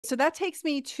So that takes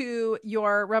me to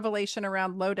your revelation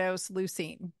around low dose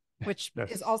leucine, which is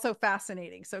Yes. also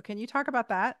fascinating. So can you talk about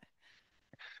that?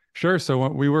 Sure. So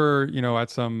when we were, at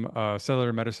some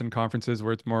cellular medicine conferences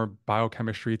where it's more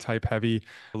biochemistry type heavy,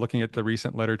 looking at the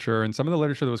recent literature, and some of the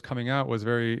literature that was coming out was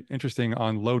very interesting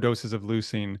on low doses of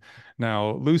leucine.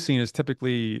 Now, leucine is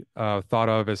typically thought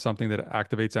of as something that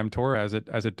activates mTOR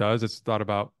as it does. It's thought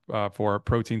about for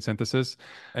protein synthesis,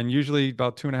 and usually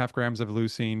about 2.5 grams of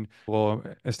leucine will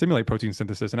stimulate protein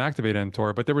synthesis and activate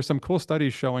mTOR. But there were some cool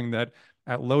studies showing that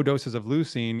at low doses of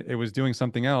leucine, it was doing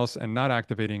something else and not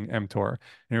activating mTOR.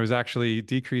 And it was actually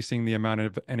decreasing the amount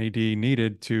of NAD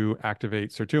needed to activate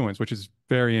sirtuins, which is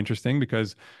very interesting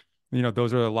because,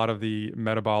 those are a lot of the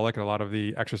metabolic and a lot of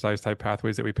the exercise type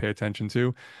pathways that we pay attention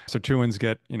to. Sirtuins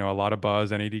get, a lot of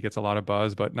buzz, NAD gets a lot of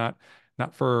buzz, but not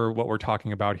for what we're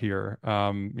talking about here.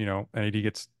 NAD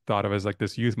gets thought of as like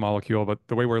this youth molecule, but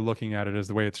the way we're looking at it is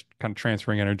the way it's kind of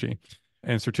transferring energy.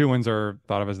 And sirtuins are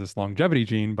thought of as this longevity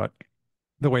gene, but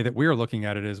the way that we're looking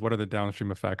at it is what are the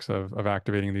downstream effects of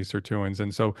activating these sirtuins.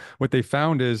 And so what they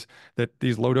found is that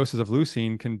these low doses of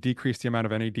leucine can decrease the amount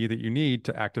of NAD that you need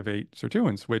to activate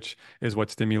sirtuins, which is what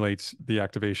stimulates the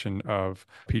activation of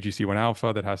PGC1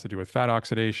 alpha that has to do with fat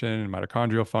oxidation and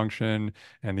mitochondrial function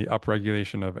and the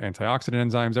upregulation of antioxidant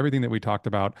enzymes, everything that we talked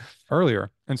about earlier.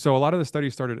 And so a lot of the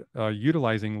studies started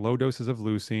utilizing low doses of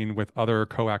leucine with other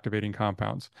co-activating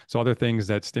compounds. So other things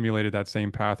that stimulated that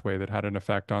same pathway that had an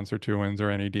effect on sirtuins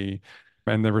or NAD.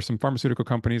 And there were some pharmaceutical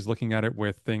companies looking at it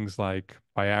with things like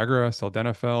Viagra,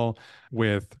 sildenafil,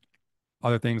 with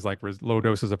other things like low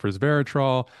doses of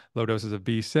resveratrol, low doses of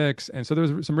B6. And so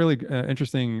there was some really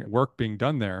interesting work being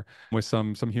done there with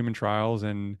some human trials,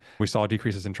 and we saw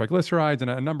decreases in triglycerides and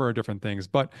a number of different things.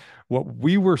 But what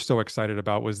we were so excited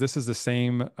about was this is the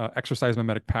same exercise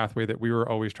mimetic pathway that we were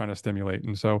always trying to stimulate.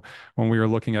 And so when we were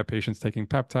looking at patients taking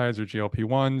peptides or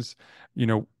GLP-1s,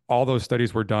 all those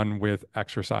studies were done with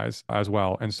exercise as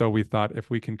well. And so we thought if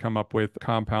we can come up with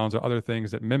compounds or other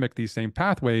things that mimic these same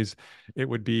pathways, it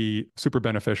would be super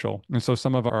beneficial. And so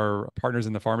some of our partners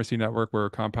in the pharmacy network were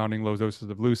compounding low doses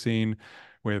of leucine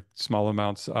with small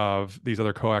amounts of these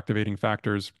other co-activating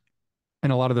factors.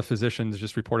 And a lot of the physicians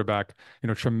just reported back,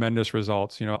 tremendous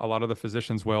results. A lot of the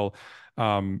physicians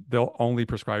they'll only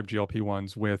prescribe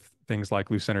GLP-1s with things like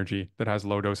Leucinergy that has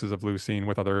low doses of leucine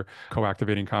with other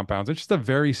co-activating compounds. It's just a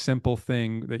very simple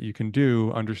thing that you can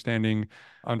do, understanding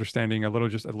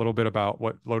just a little bit about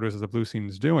what low doses of leucine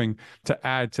is doing to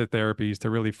add to therapies to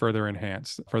really further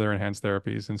enhance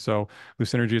therapies. And so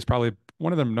Leucinergy is probably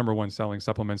one of the number one selling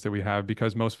supplements that we have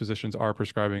because most physicians are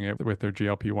prescribing it with their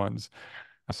GLP-1s.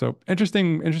 So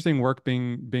interesting work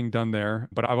being done there.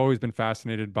 But I've always been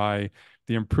fascinated by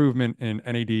the improvement in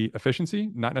NAD efficiency,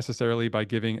 not necessarily by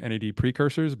giving NAD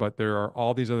precursors, but there are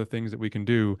all these other things that we can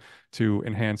do to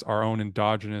enhance our own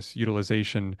endogenous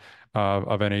utilization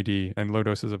of NAD. And low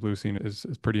doses of leucine is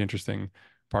pretty interesting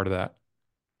part of that.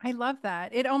 I love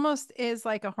that. It almost is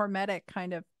like a hormetic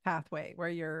kind of pathway where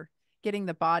you're getting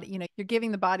the body, you're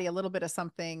giving the body a little bit of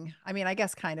something. I mean, I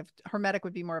guess kind of hormetic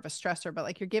would be more of a stressor, but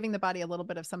like you're giving the body a little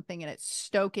bit of something and it's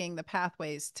stoking the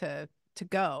pathways to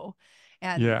go.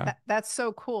 And Yeah. that's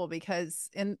so cool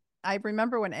because I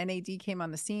remember when NAD came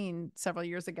on the scene several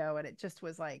years ago and it just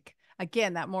was like,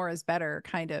 again, that more is better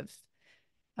kind of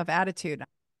attitude.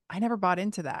 I never bought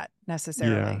into that Yeah.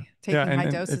 necessarily, Yeah. taking high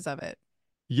And doses of it.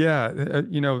 yeah,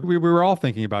 we were all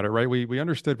thinking about it, right? We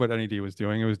understood what NAD was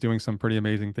doing. It was doing some pretty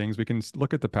amazing things. We can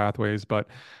look at the pathways, but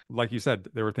like you said,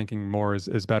 they were thinking more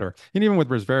is better. And even with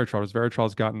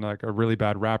resveratrol's gotten like a really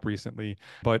bad rap recently,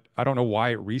 but I don't know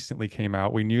why it recently came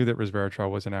out. We knew that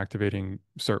resveratrol was an activating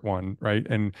SIRT1, right?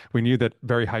 And we knew that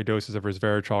very high doses of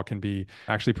resveratrol can be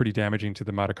actually pretty damaging to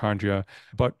the mitochondria.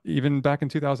 But even back in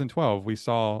 2012, we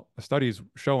saw studies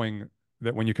showing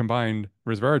that when you combine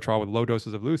resveratrol with low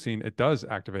doses of leucine, it does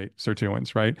activate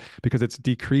sirtuins, right? Because it's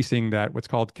decreasing that what's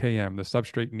called KM, the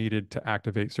substrate needed to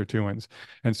activate sirtuins.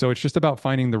 And so it's just about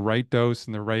finding the right dose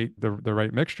and the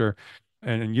right mixture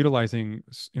and utilizing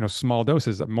small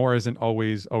doses. More isn't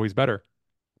always better.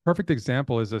 Perfect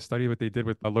example is a study what they did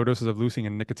with low doses of leucine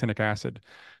and nicotinic acid.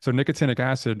 So nicotinic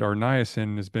acid or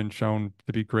niacin has been shown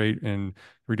to be great in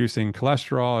reducing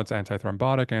cholesterol. It's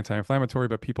antithrombotic, anti-inflammatory,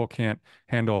 but people can't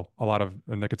handle a lot of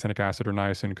nicotinic acid or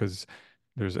niacin because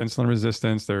there's insulin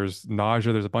resistance, there's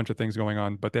nausea, there's a bunch of things going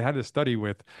on. But they had this study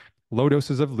with low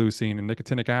doses of leucine and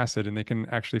nicotinic acid, and they can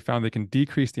actually found they can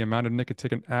decrease the amount of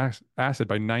nicotinic acid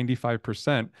by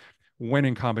 95% when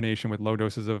in combination with low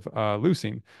doses of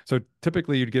leucine. So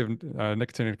typically you'd give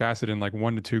nicotinic acid in like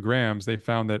 1 to 2 grams. They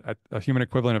found that at a human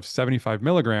equivalent of 75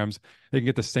 milligrams, they can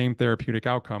get the same therapeutic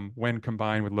outcome when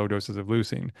combined with low doses of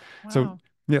leucine. So Wow.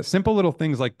 yeah, simple little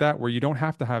things like that where you don't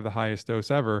have to have the highest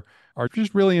dose ever are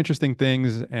just really interesting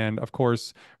things. And of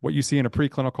course, what you see in a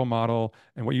preclinical model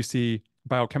and what you see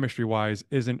biochemistry wise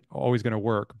isn't always going to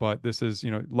work. But this is,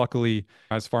 luckily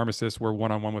as pharmacists, we're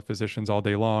one-on-one with physicians all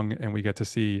day long and we get to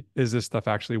see, is this stuff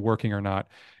actually working or not?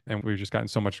 And we've just gotten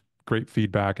so much great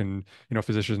feedback and,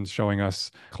 physicians showing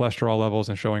us cholesterol levels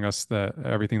and showing us that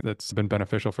everything that's been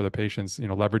beneficial for the patients,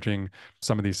 leveraging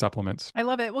some of these supplements. I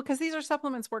love it. Well, because these are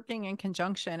supplements working in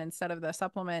conjunction instead of the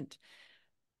supplement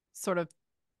sort of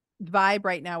vibe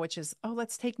right now, which is, oh,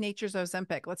 let's take nature's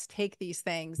Ozempic. Let's take these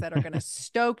things that are going to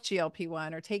stoke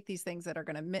GLP-1 or take these things that are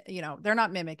going to, they're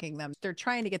not mimicking them. They're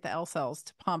trying to get the L cells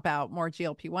to pump out more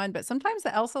GLP-1, but sometimes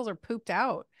the L cells are pooped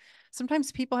out.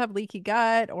 Sometimes people have leaky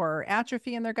gut or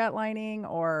atrophy in their gut lining,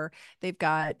 or they've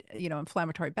got,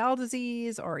 inflammatory bowel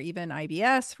disease or even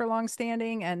IBS for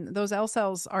longstanding. And those L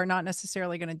cells are not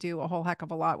necessarily going to do a whole heck of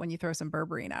a lot when you throw some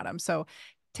berberine at them. So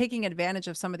taking advantage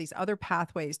of some of these other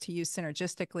pathways to use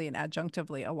synergistically and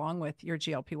adjunctively along with your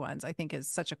GLP-1s, I think is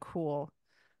such a cool,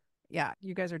 yeah,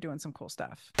 you guys are doing some cool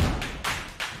stuff.